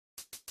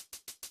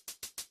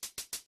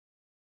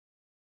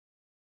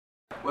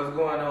What's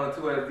going on,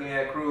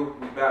 2SDN crew?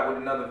 We back with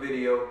another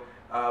video.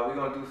 We're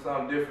gonna do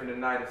something different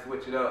tonight and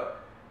switch it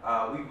up.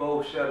 We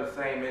both share the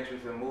same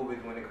interest in movies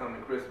when it comes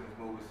to Christmas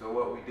movies. So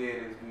what we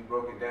did is we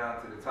broke it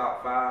down to the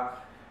top 5,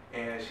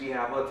 and she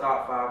have her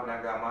top 5 and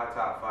I got my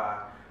top 5.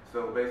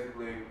 So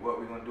basically what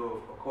we're gonna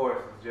do, of course,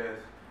 is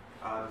just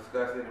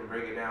discuss it and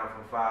break it down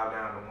from 5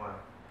 down to 1.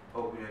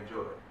 Hope you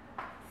enjoy it.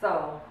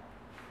 So,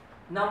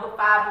 number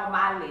 5 on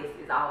my list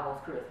is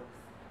Almost Christmas.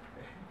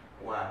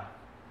 Wow.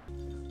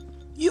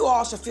 You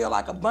all should feel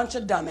like a bunch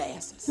of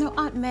dumbasses. No,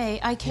 Aunt May,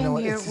 I came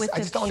here with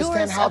the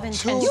purest of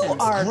intentions. You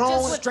are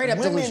just straight up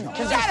delusional.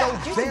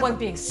 You're the one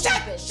being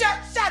stupid.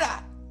 Shut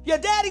up! Your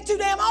daddy too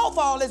damn old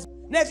for all this.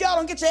 Now, if y'all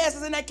don't get your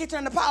asses in that kitchen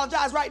and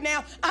apologize right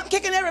now, I'm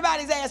kicking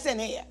everybody's ass in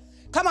here.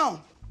 Come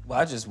on. Well,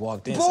 I just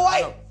walked in. Boy,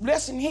 so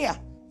listen here.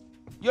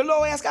 Your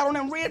little ass got on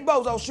them red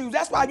bozo shoes.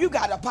 That's why you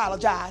gotta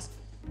apologize.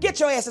 Get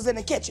your asses in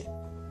the kitchen.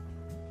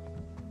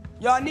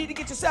 Y'all need to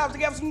get yourselves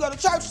together so you can go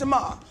to church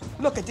tomorrow.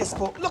 Look at this,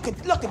 boy. Look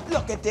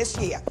at this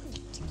here.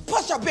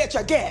 Push a bitch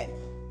again.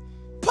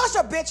 Push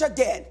a bitch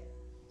again.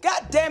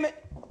 God damn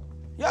it.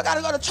 Y'all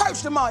gotta go to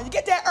church tomorrow. You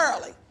get there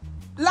early.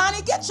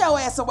 Lonnie, get your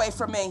ass away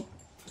from me.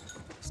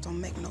 This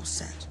don't make no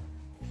sense.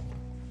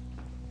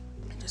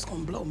 I'm just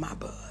gonna blow my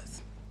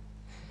buzz.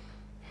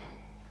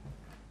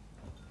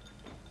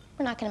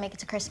 We're not gonna make it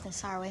to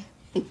Christmas, are we?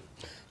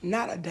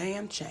 Not a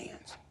damn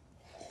chance.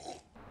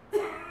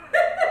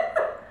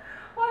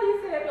 You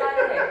said it like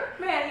that.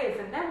 Man,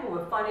 listen, that movie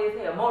was funny as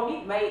hell.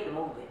 Monique made the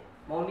movie.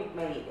 Monique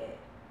made that.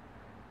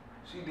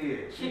 She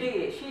did. She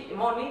did.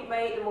 Monique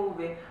made the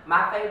movie.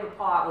 My favorite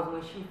part was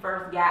when she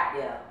first got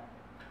there.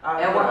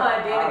 And when her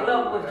and Danny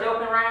Glover was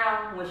joking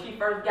around when she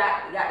first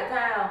got to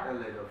town. That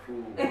little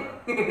fool, boy.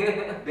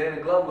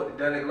 Danny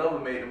Glover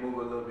made the movie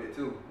a little bit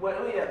too.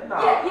 Well, yeah,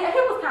 no. Yeah, he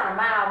was kind of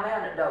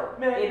mild-mannered though.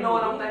 Man, you know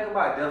what I'm thinking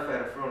about? Death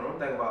at a Funeral. I'm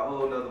thinking about a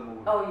whole nother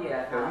movie. Oh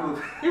yeah.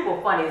 He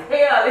was funny as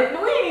hell.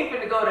 We ain't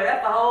even finna go there.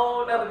 That's a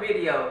whole other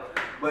video.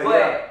 But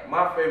yeah,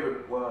 my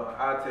favorite. Well,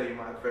 I'll tell you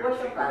my favorite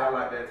scene because I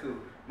like that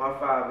too. My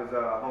 5 is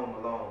Home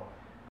Alone.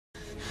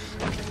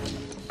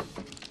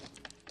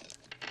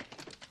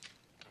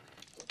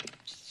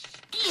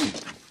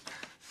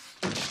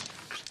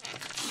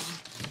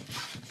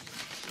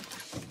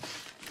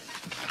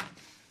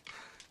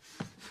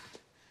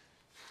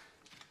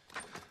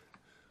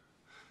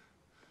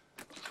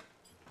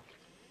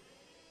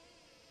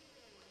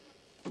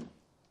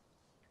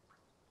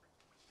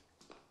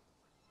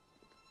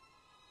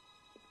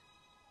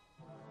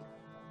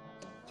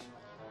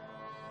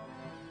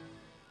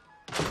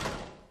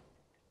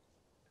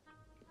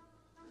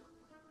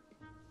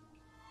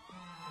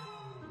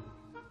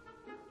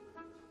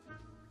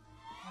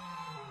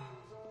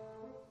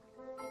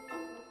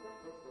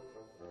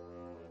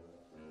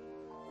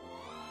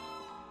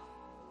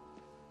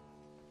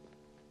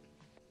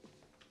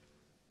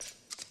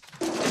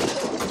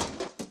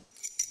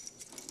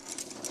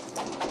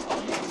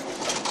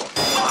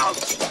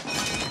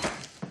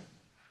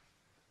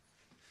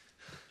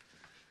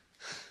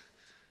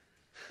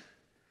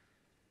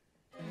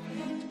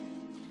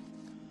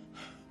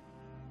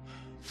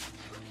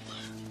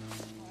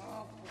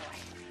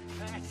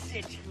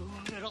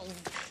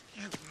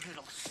 You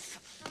little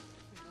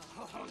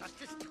oh, not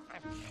this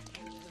time,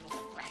 you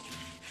little brat.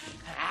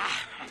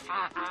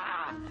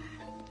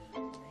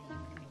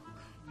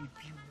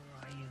 Creepy,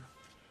 where are you?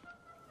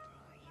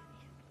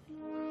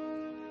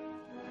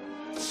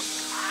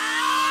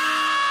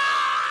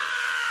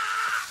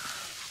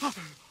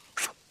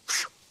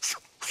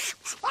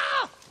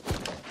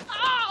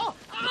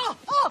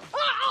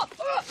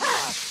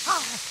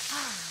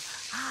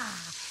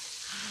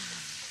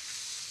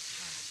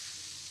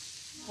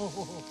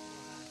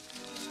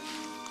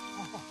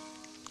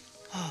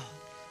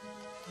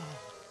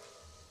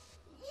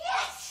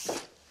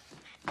 Yes!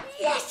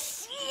 Yes!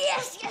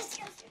 Yes! Yes!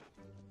 Yes!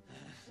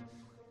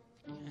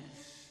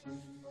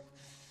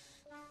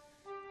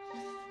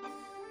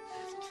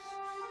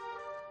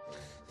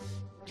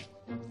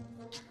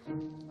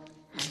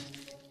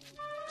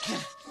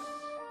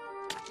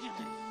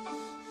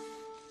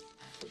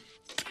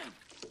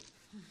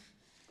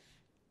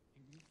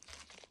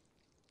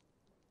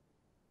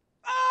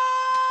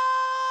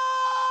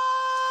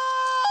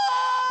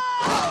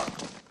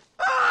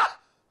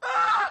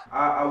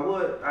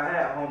 I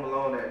had Home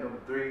Alone at number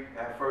 3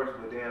 at first,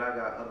 but then I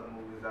got other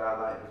movies that I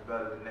like that's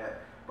better than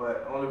that.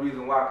 But only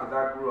reason why, because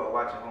I grew up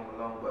watching Home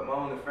Alone, but my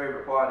only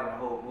favorite part in the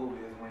whole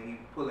movie is when he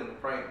pulling the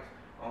pranks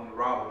on the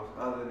robbers.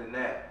 Other than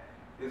that,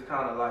 it's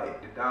kind of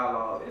like the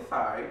dialogue. It's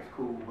alright, it's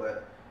cool,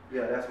 but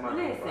yeah, that's my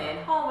Listen,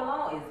 Home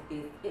Alone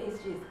is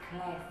just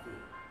classic.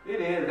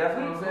 It is, that's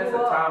what I'm saying, it's a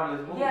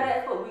timeless movie. Yeah,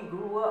 that's what we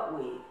grew up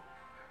with.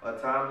 A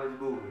timeless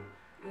movie.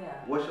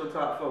 Yeah. What's your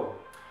top 4?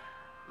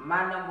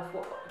 My number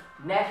 4,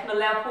 National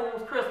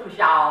Lampoon's Christmas,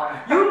 y'all.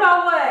 You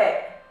know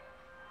what?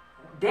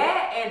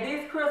 That and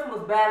This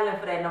Christmas battling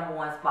for that number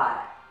 1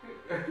 spot.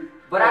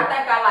 But I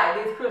think I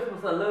like This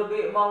Christmas a little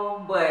bit more,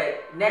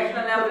 but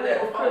National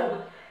Lampoon's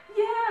Christmas,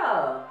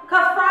 yeah.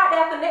 Because Friday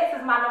After Next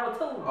is my number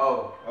 2.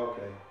 Oh,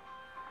 okay.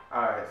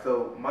 Alright,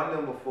 so my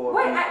number 4.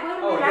 Wait a minute,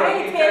 I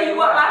ain't tell you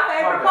what my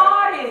favorite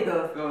part is.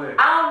 Go ahead.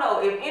 I don't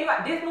know if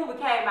anybody, this movie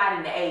came out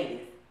in the 80s.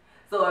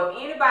 So if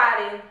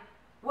anybody,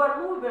 well,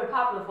 the movie been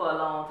popular for a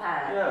long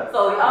time. Yeah.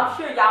 So I'm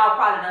sure y'all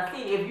probably done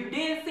seen it. If you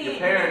didn't see Your it,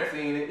 parents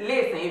seen it.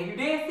 listen, if you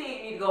didn't see it,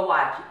 you need to go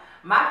watch it.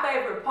 My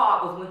favorite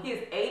part was when his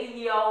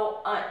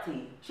 80-year-old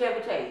auntie,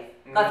 Chevy Chase,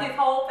 because his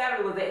whole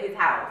family was at his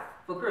house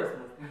for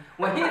Christmas.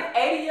 When his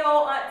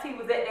 80-year-old auntie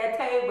was at that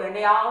table and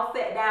they all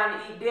sat down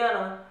to eat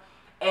dinner,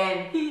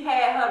 and he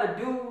had her to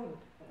do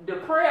the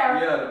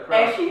prayer,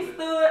 and she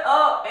stood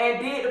up and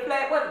did the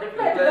pledge. What's it? The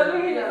pledge of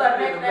allegiance.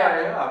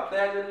 I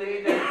pledge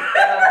allegiance to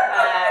the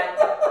flag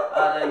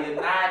of the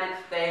United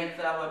States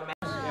of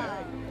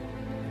America.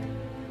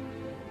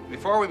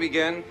 Before we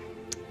begin,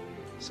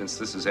 since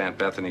this is Aunt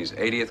Bethany's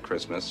 80th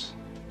Christmas,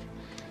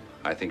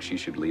 I think she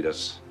should lead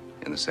us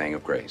in the saying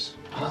of grace.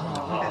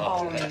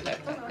 Oh,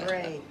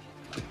 great.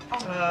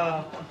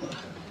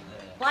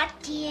 What,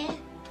 dear?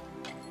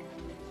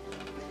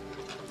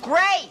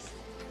 Grace!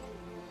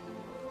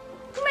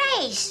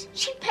 Grace.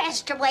 She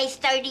passed away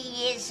 30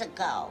 years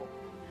ago.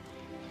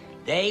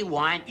 They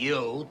want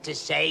you to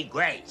say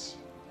grace.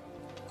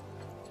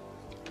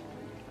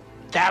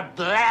 The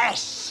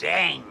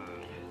blessing.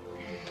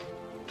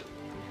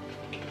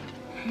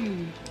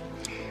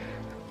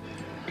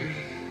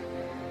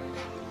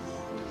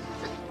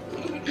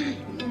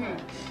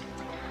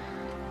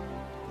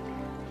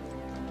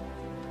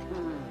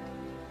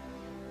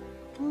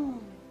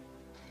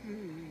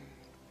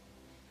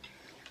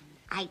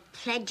 I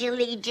pledge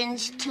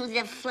allegiance to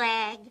the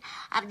flag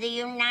of the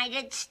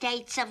United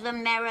States of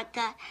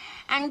America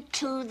and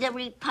to the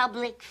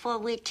republic for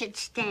which it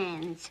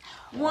stands,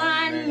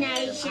 one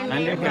nation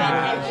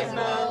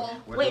indivisible,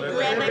 with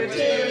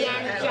liberty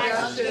and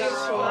justice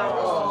for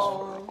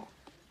all.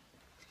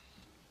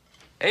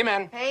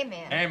 Amen.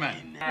 Amen.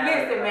 Amen.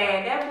 Listen,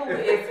 man, that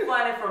movie is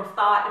funny from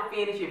start to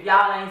finish. If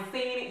y'all ain't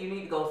seen it, you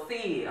need to go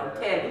see it. I'm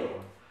telling you.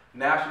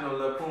 National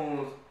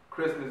Lampoon's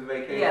Christmas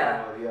Vacation.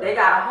 Yeah. They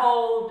got a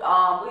whole,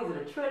 what is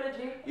it, a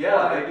trilogy?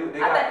 Yeah, they do. They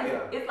got, I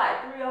think it's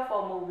like 3 or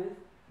 4 movies.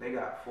 They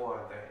got 4,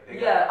 I think.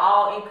 They Yeah,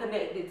 all in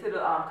connected to the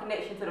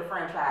connection to the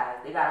franchise.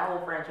 They got a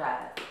whole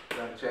franchise.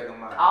 Gotta check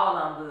them out. All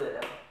of them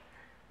good though.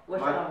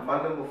 What's your number?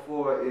 My number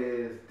 4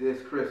 is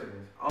This Christmas.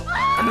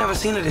 I never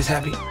seen her this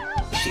happy.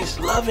 She's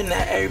loving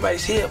that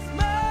everybody's here.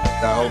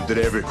 I hope that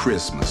every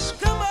Christmas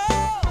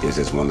is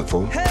as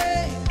wonderful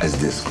as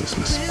this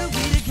Christmas.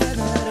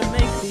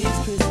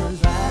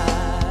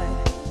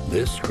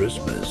 This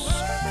Christmas.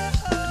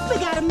 We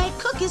gotta make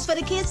cookies for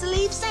the kids to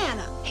leave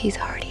Santa. He's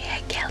already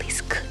had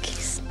Kelly's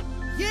cookies.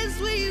 Yes,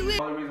 The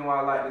only reason why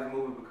I like this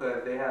movie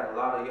because they had a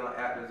lot of young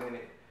actors in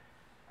it.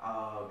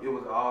 It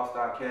was an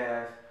all-star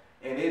cast,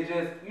 and it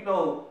just, you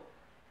know,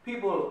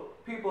 people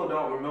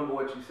don't remember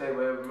what you say, but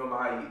they remember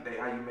how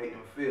you make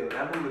them feel.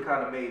 That movie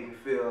kind of made me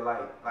feel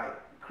like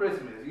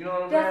Christmas. You know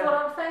what I'm saying? That's what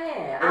I'm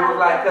saying. It was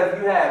like,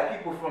 because you had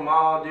people from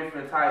all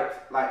different types,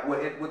 like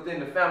within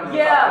the family.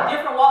 Yeah,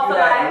 different walks of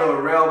life. You had the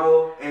little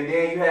rebel, and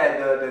then you had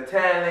the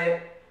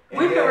talent.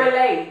 We can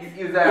relate.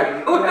 Exactly.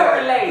 We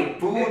can relate.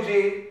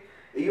 Bougie.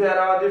 You had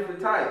all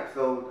different types,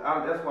 so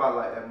that's why I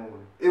like that movie.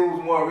 It was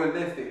more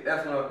realistic.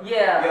 That's what.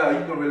 Yeah,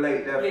 you can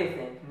relate. Definitely.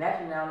 Listen,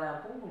 National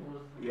Lampoon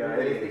was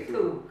realistic realistic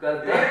too,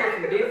 because they were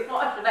some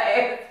dysfunctional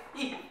ass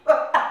people.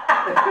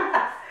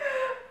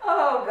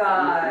 Oh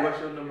God. What's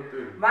your number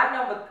 3? My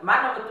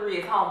number 3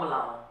 is Home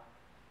Alone,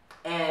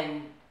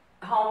 and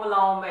Home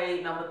Alone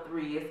made number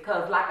 3 is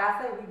because, like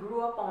I said, we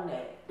grew up on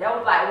that. That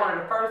was like one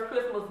of the first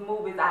Christmas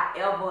movies I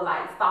ever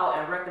saw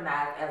and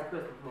recognized as a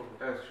Christmas movie.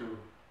 That's true.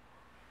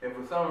 And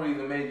for some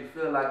reason, made you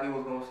feel like it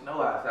was gonna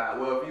snow outside.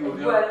 Well, if you was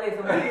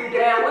listen, we knew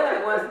damn well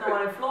it wasn't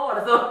snowing in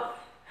Florida. So,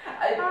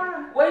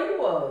 where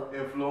you was?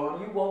 In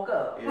Florida. You woke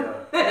up.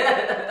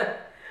 Yeah.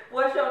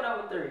 What's your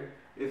number 3?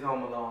 It's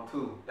Home Alone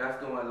 2. That's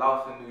the one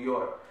Lost in New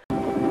York.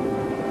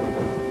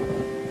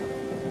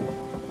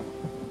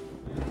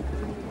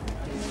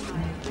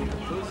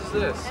 Whose is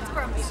this? That's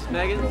Brooke. This is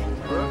Megan.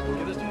 Brooke.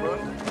 Give this to Brooke.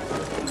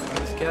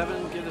 This is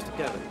Kevin. Give this to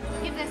Kevin.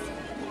 Give this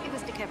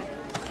to Kevin.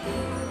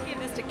 Give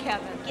this to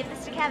Kevin. Give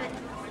this to Kevin.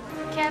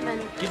 Kevin.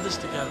 Give this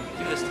to Kevin.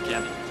 Give this to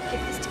Kevin.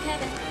 Give this to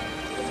Kevin.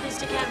 Give this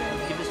to Kevin.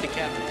 Give this to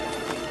Kevin.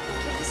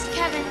 Give this to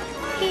Kevin.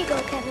 Here you go,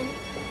 Kevin.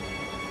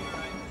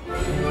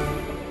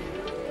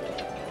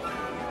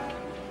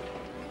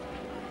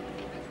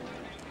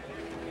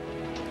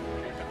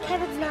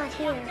 Kevin's not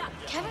here.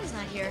 Kevin's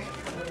not here.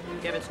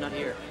 Kevin's not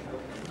here.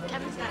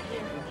 Kevin's not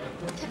here.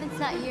 Kevin's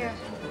not here.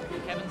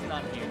 Kevin's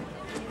not here.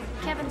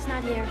 Kevin's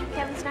not here.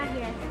 Kevin's not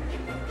here.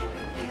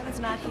 Kevin's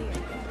not here.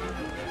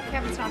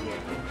 Kevin's not here.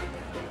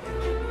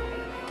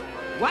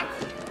 What?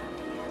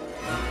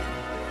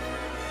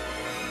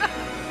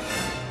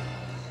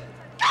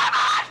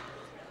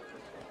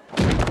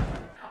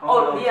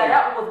 Oh yeah,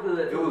 that one was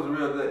good. It was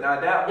real good. Now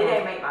that It one,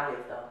 didn't make my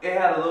list though. it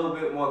had a little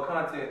bit more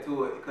content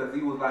to it because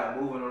he was like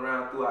moving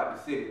around throughout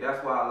the city.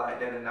 That's why I like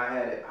that, and I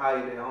had it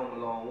higher than Home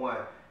Alone 1,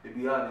 to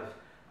be honest.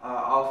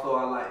 Also,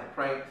 I like the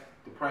pranks.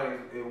 The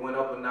pranks, it went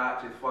up a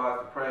notch as far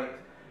as the pranks.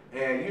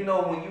 And you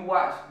know when you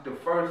watch the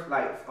first,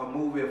 like a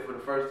movie for the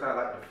first time,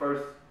 like the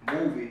first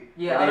movie.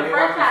 Yeah, the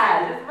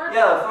franchise.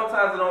 Yeah,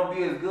 sometimes it don't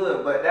be as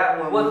good, but that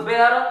one was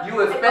better.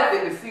 You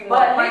expected to see more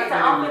but pranks.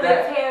 Listen, I'm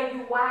gonna tell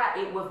you why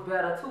it was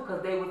better too,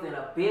 because they was in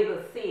a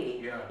bigger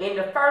city. Yeah. In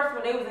the first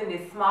one, they was in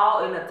this small.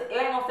 I ain't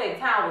gonna say the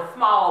town was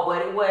small,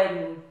 but it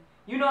wasn't.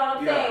 You know what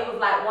I'm saying? It was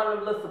like one of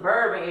them little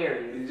suburban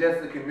areas. It's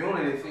just the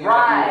community.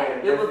 Right.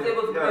 It was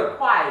real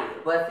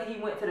quiet. But see, he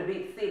went to the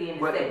big city in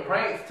the But the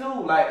pranks too,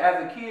 like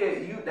as a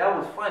kid, that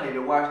was funny to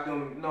watch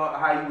them. You know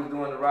how you was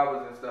doing the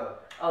robbers and stuff.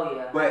 Oh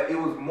yeah. But it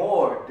was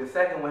more. The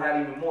second one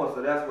had even more,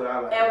 so that's what I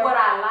like. And what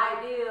I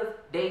liked is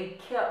they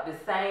kept the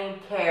same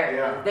characters.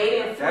 Yeah. They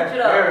didn't switch it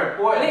up. That's very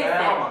important, Listen,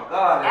 man. Oh my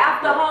God.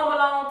 After Home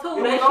Alone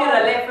 2, they should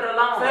have left it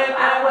alone. Same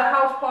thing with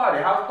House Party.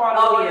 House Party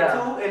 1 and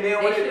 2, and then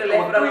when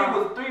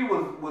 3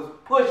 was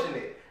pushing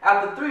it.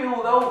 After 3, it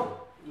was over.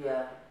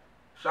 Yeah.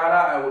 Shout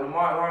out to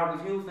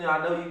Marcus Houston. I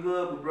know you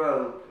good, but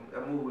bro,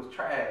 that movie was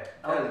trash.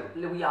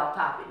 We off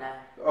topic now.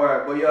 All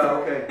right, but yeah,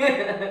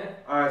 okay.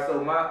 All right,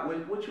 so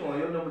what you on?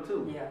 Your number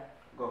 2? Yeah.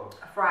 Go.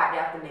 Friday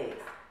After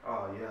Next.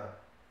 Oh yeah.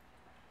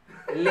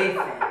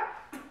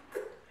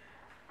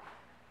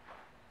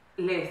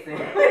 Listen.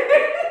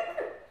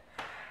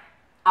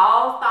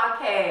 All-star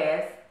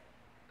cast,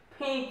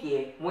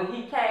 Pinky, when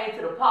he came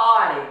to the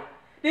party.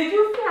 Did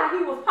you see how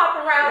he was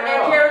popping around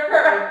that Jerry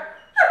Curl?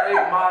 They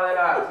Molly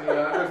out, you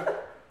know, just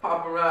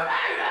pop around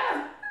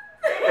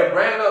and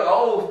bring up the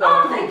old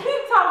stuff too.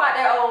 Keep talking about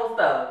that old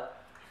stuff.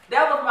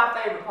 That was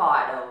my favorite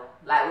part though,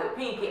 like with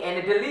Pinky and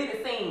the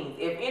deleted scenes.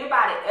 If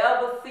anybody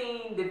ever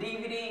seen the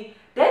DVD,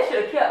 they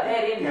should have kept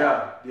that in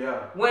there. Yeah.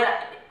 When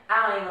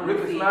I ain't gonna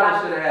Ricky Smiley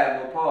should have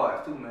had more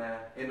parts too, man,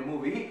 in the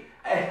movie.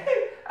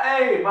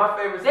 Hey, my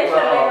favorite. They should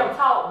have let him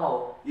talk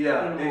more.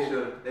 Yeah, they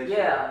should.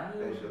 Yeah, he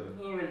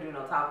didn't really do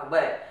no talking.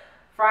 But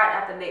Friday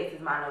After Next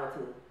is my number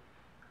 2.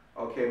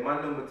 Okay,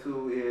 my number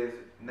 2 is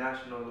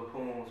National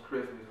Lampoon's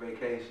Christmas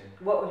Vacation.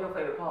 What was your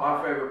favorite part?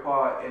 My favorite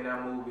part in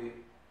that movie,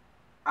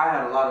 I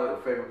had a lot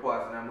of favorite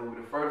parts in that movie.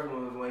 The first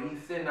one was when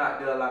he's sitting out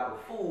there like a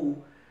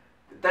fool,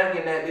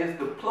 thinking that it's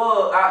the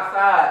plug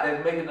outside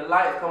that's making the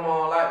lights come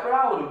on. Like, bro,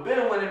 I would have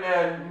been went in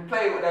there and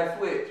played with that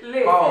switch.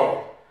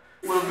 Listen.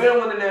 Would have been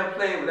went in there and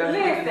played with that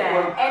switch. Listen,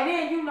 and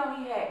then you know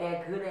he had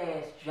that good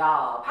ass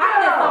job. How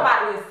can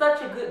somebody with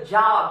such a good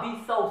job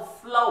be so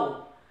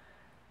slow?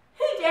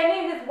 And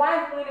then his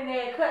wife went in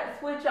there and cut the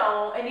switch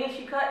on, and then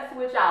she cut the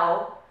switch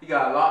off. He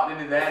got locked in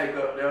his attic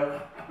up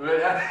there.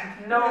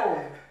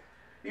 No.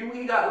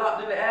 He got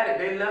locked in the attic.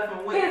 They left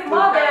him with his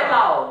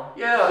mother-in-law.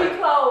 Yeah. She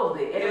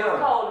closed it, and it was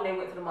cold, and they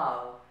went to the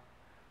mall.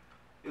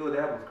 That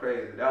was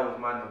crazy. That was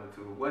my number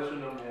 2. What's your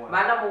number 1?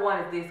 My number 1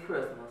 is This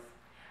Christmas.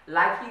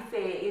 Like he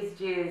said, it's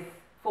just,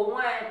 for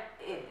one,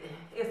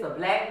 it's a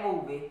black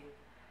movie,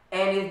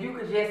 and you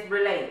could just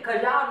relate.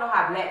 Because y'all know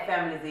how black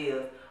families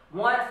is.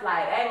 Once,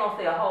 like, I ain't gonna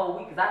say a whole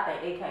week, because I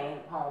think they came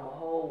home a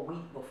whole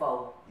week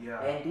before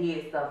and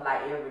did stuff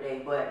like every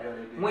day. But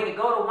when it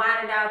go to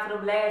winding down to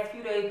the last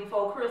few days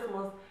before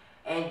Christmas,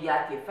 and you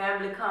got your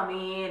family come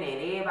in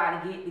and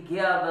everybody get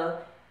together,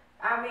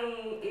 I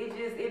mean,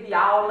 it be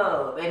all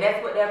love. And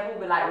that's what that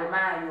movie, like,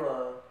 remind you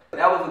of.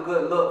 That was a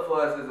good look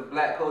for us as a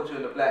black culture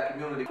in the black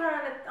community.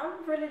 I'm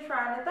really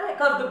trying to think.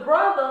 Because the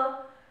brother,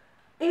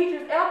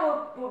 Idris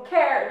Elba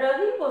character,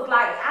 he was,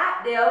 like,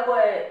 out there,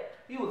 but...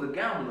 He was a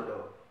gambler,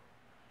 though.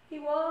 He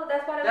was?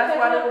 That's why they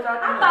was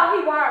out there. I thought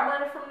he borrowed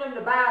money from them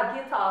to buy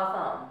a guitar or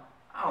something.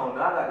 I don't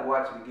know. I got to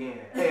watch it again.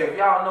 Hey, if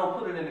y'all know,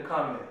 put it in the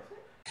comments.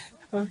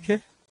 Okay.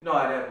 You know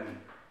how that be.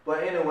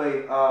 But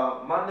anyway,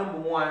 my number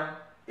 1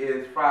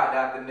 is Friday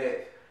After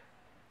Next.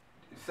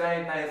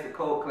 Same thing, it's a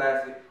cult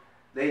classic.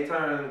 They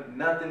turned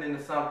nothing into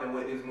something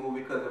with this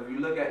movie because if you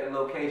look at the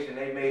location,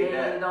 they made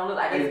that. It don't look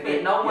like they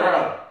spent no money.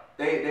 Yeah,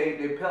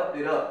 they pepped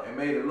it up and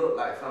made it look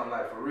like something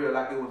like for real,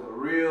 like it was a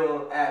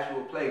real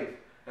actual place.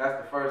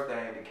 That's the first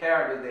thing. The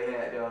characters they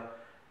had there.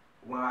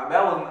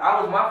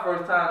 I was my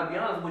first time, to be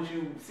honest with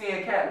you,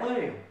 seeing Cat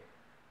Williams.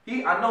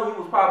 I know he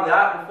was probably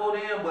out before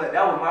then, but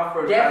that was my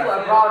first time. That's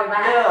what brought him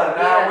out.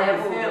 Yeah, when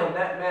you see him,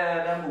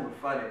 that movie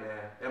funny, man.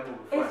 That movie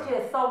funny. It's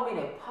just so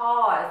many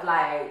parts,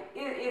 like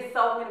it's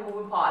so many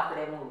moving parts to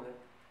that movie.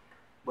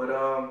 But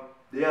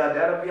yeah,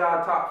 that'll be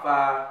our top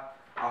 5.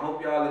 I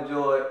hope y'all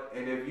enjoyed,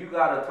 and if you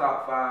got a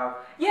top 5,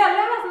 yeah,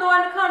 let us know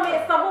in the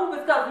comments some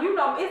movies, cause you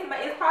know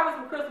it's probably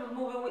some Christmas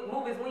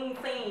movies we ain't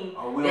seen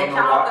that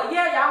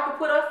y'all can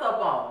put us up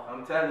on.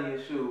 I'm telling you,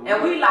 shoot.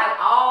 And we like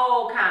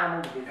all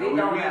kind of movies. And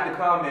we read the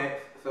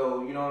comments,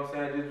 so you know what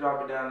I'm saying. Just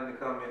drop it down in the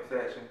comment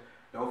section.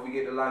 Don't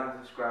forget to like and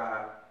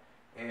subscribe,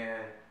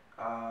 and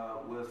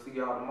we'll see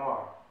y'all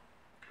tomorrow.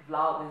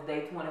 Vlogmas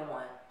Day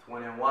 21.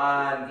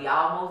 21. We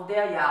almost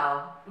there,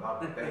 y'all.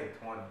 Vlogmas Day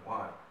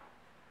 21.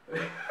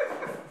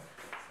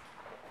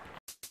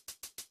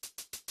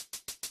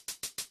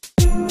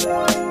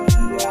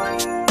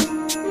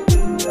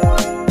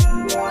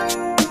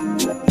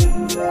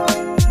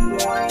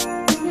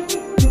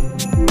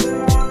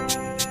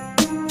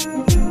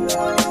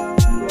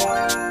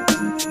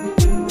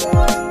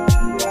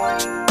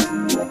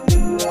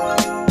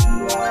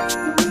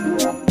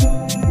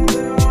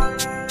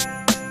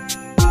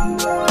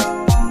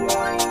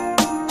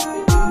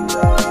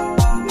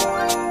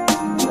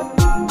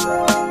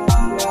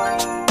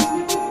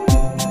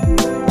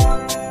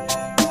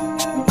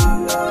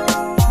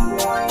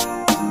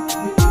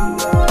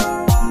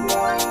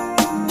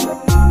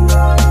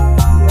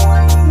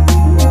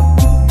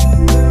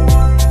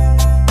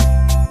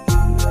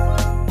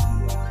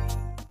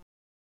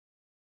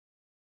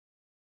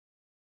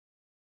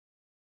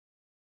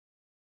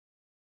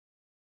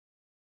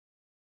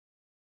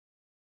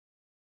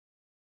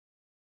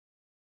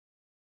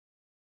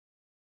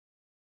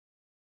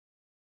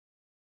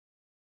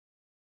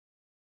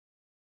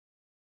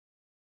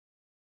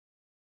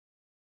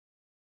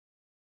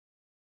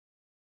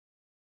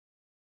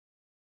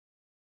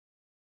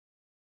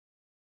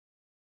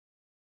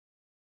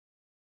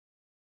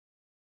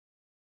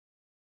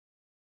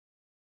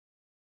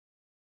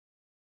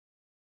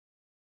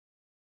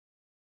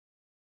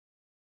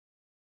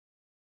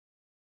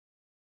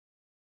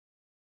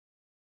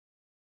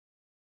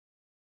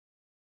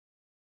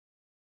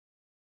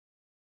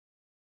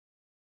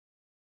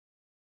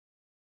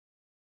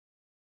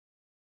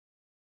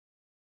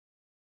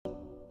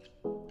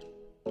 Bye.